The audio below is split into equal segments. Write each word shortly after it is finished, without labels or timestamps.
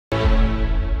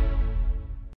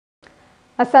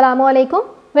Assalamu alaikum.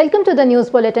 Welcome to the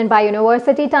news bulletin by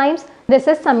University Times. This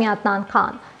is Samyat Nan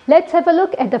Khan. Let's have a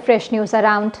look at the fresh news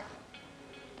around.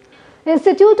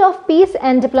 Institute of Peace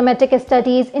and Diplomatic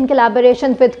Studies, in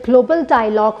collaboration with Global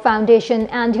Dialogue Foundation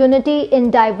and Unity in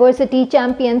Diversity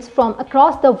champions from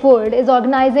across the world, is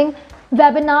organizing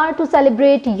webinar to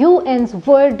celebrate UN's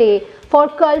World Day for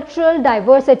Cultural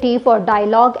Diversity for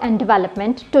Dialogue and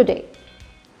Development today.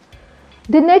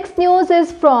 The next news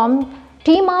is from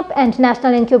Team Up and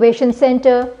National Incubation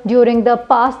Center. During the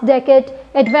past decade,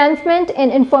 advancement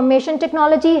in information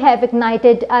technology have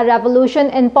ignited a revolution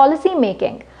in policy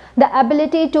making. The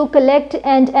ability to collect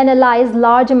and analyze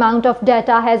large amount of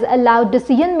data has allowed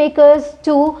decision makers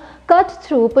to cut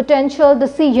through potential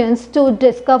decisions to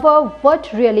discover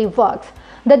what really works.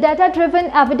 The data-driven,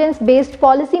 evidence-based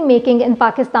policy making in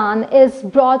Pakistan is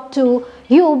brought to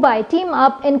you by Team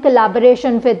Up in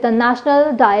collaboration with the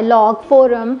National Dialogue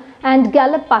Forum and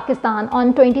Gallup Pakistan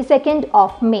on 22nd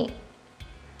of May.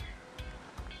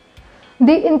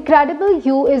 The Incredible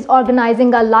You is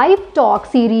organizing a live talk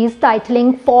series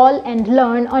titling Fall and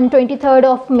Learn on 23rd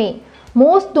of May.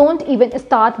 Most don't even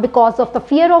start because of the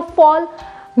fear of fall.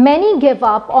 Many give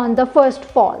up on the first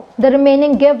fall. The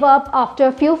remaining give up after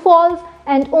a few falls,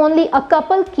 and only a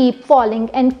couple keep falling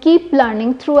and keep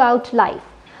learning throughout life.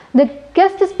 The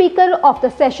guest speaker of the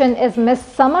session is Miss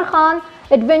Samar Khan,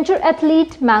 adventure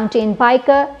athlete, mountain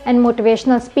biker, and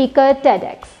motivational speaker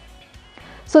TEDx.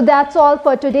 So that's all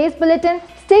for today's bulletin.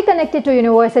 Stay connected to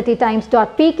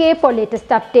universitytimes.pk for latest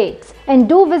updates, and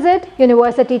do visit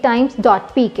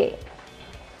universitytimes.pk.